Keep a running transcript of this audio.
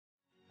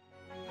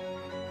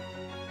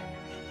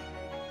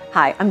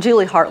Hi, I'm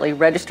Julie Hartley,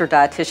 registered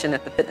dietitian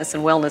at the Fitness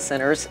and Wellness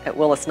Centers at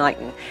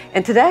Willis-Knighton.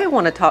 And today I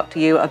want to talk to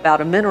you about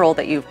a mineral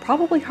that you've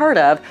probably heard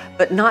of,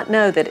 but not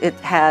know that it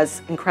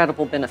has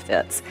incredible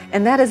benefits,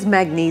 and that is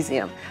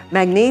magnesium.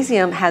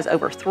 Magnesium has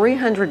over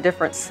 300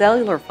 different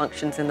cellular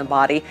functions in the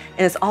body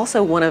and is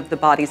also one of the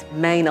body's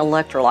main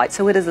electrolytes,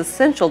 so it is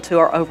essential to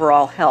our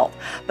overall health.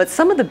 But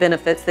some of the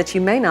benefits that you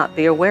may not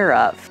be aware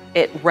of.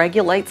 It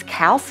regulates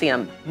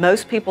calcium.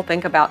 Most people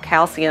think about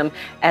calcium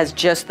as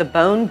just the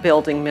bone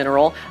building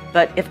mineral,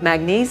 but if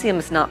magnesium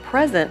is not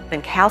present,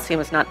 then calcium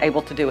is not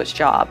able to do its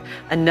job.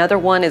 Another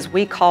one is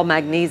we call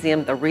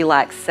magnesium the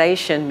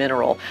relaxation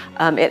mineral.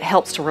 It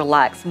helps to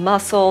relax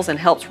muscles and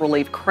helps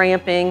relieve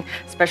cramping,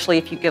 especially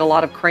if you get a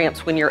lot of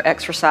cramps when you're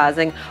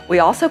exercising. We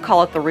also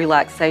call it the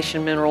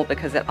relaxation mineral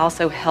because it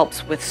also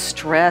helps with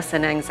stress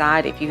and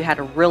anxiety. If you had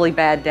a really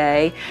bad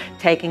day,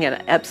 taking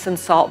an Epsom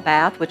salt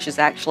bath, which is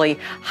actually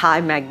high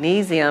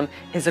magnesium,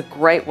 is a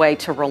great way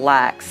to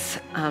relax.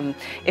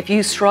 If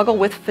you struggle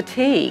with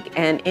fatigue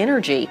and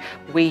energy,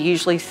 we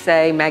usually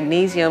say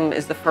magnesium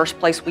is the first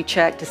place we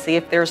check to see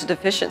if there's a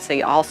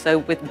deficiency. Also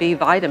with B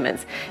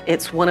vitamins,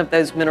 it's one of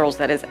those minerals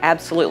that is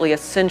absolutely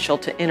essential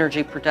to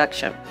energy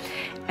production.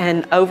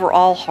 And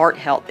overall heart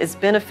health is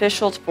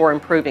beneficial for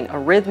improving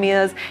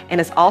arrhythmias and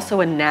is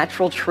also a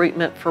natural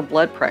treatment for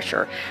blood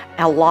pressure.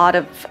 A lot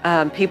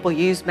of people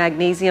use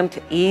magnesium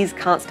to ease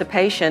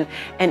constipation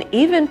and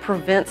even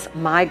prevents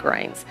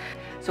migraines.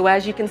 So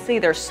as you can see,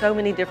 there's so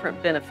many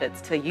different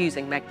benefits to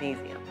using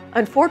magnesium.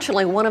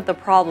 Unfortunately, one of the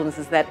problems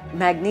is that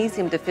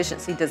magnesium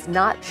deficiency does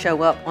not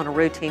show up on a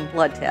routine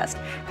blood test.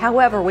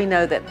 However, we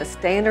know that the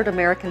standard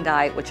American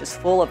diet, which is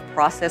full of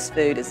processed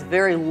food, is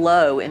very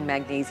low in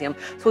magnesium.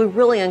 So we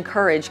really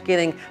encourage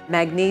getting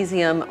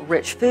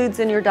magnesium-rich foods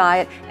in your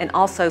diet and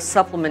also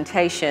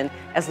supplementation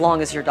as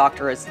long as your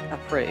doctor is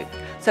approved.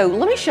 So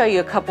let me show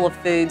you a couple of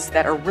foods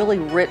that are really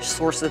rich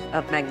sources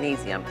of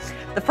magnesium.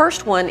 The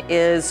first one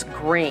is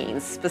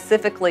greens,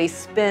 specifically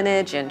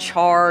spinach and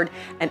chard,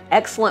 an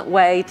excellent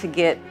way to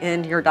get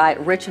in your diet,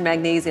 rich in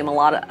magnesium, a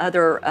lot of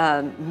other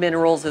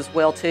minerals as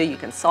well too. You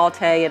can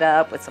saute it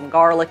up with some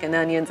garlic and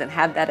onions and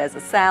have that as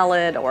a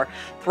salad, or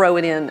throw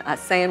it in a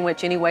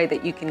sandwich any way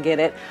that you can get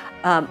it.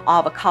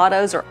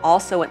 Avocados are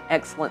also an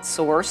excellent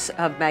source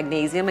of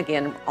magnesium,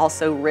 again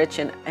also rich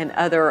in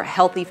other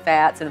healthy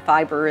fats and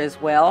fiber as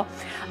well.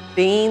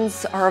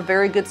 Beans are a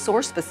very good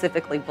source,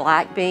 specifically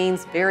black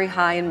beans, very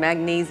high in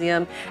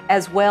magnesium,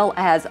 as well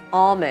as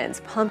almonds,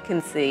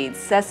 pumpkin seeds,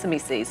 sesame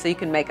seeds. So you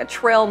can make a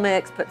trail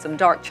mix, put some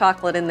dark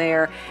chocolate in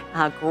there.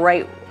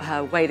 Great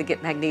way to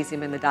get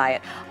magnesium in the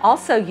diet.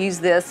 Also use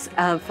this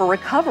for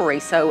recovery.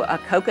 So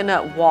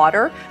coconut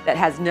water that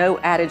has no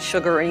added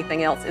sugar or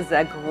anything else is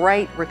a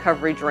great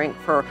recovery drink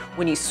for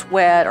when you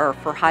sweat or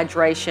for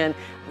hydration.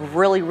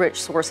 Really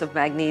rich source of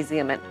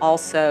magnesium and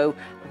also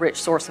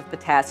rich source of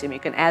potassium. You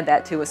can add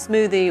that to a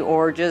smoothie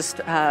or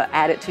just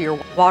add it to your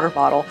water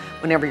bottle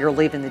whenever you're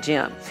leaving the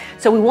gym.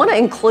 So we want to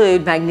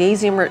include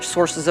magnesium-rich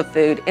sources of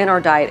food in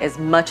our diet as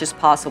much as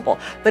possible,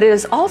 but it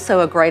is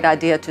also a great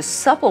idea to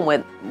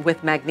supplement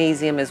with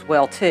magnesium as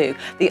well too.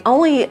 The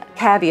only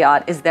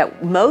caveat is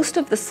that most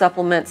of the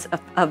supplements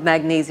of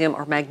magnesium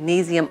are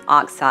magnesium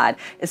oxide.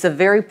 It's a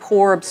very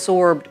poor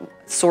absorbed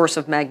source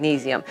of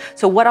magnesium.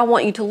 So what I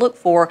want you to look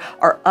for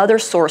are other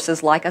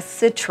sources like a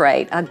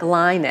citrate, a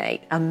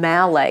glycinate, a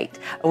malate.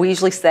 We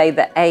usually say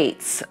the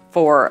 8s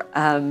for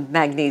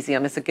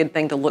magnesium is a good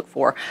thing to look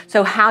for.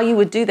 So how you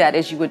would do that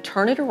is you would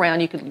turn it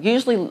around. You could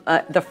usually,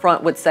 the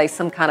front would say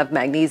some kind of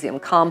magnesium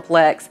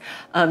complex.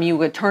 You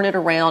would turn it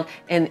around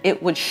and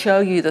it would show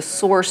you the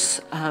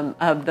source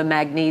of the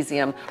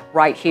magnesium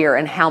right here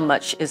and how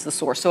much is the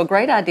source. So a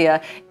great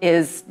idea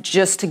is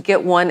just to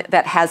get one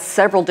that has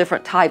several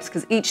different types,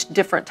 because each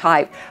different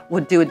type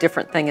would do a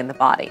different thing in the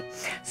body.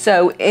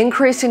 So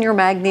increasing your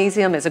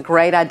magnesium is a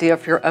great idea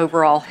for your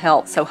overall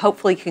health. So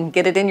hopefully you can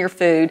get it in your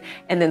food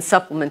and then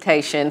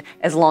supplementation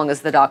as long as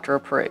the doctor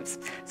approves.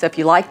 So if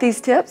you like these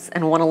tips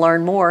and want to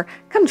learn more,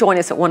 come join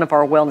us at one of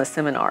our wellness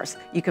seminars.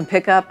 You can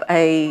pick up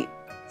a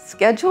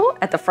schedule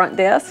at the front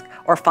desk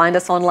or find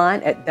us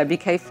online at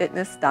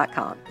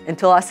wkfitness.com.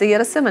 Until I see you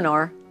at a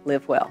seminar,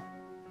 live well.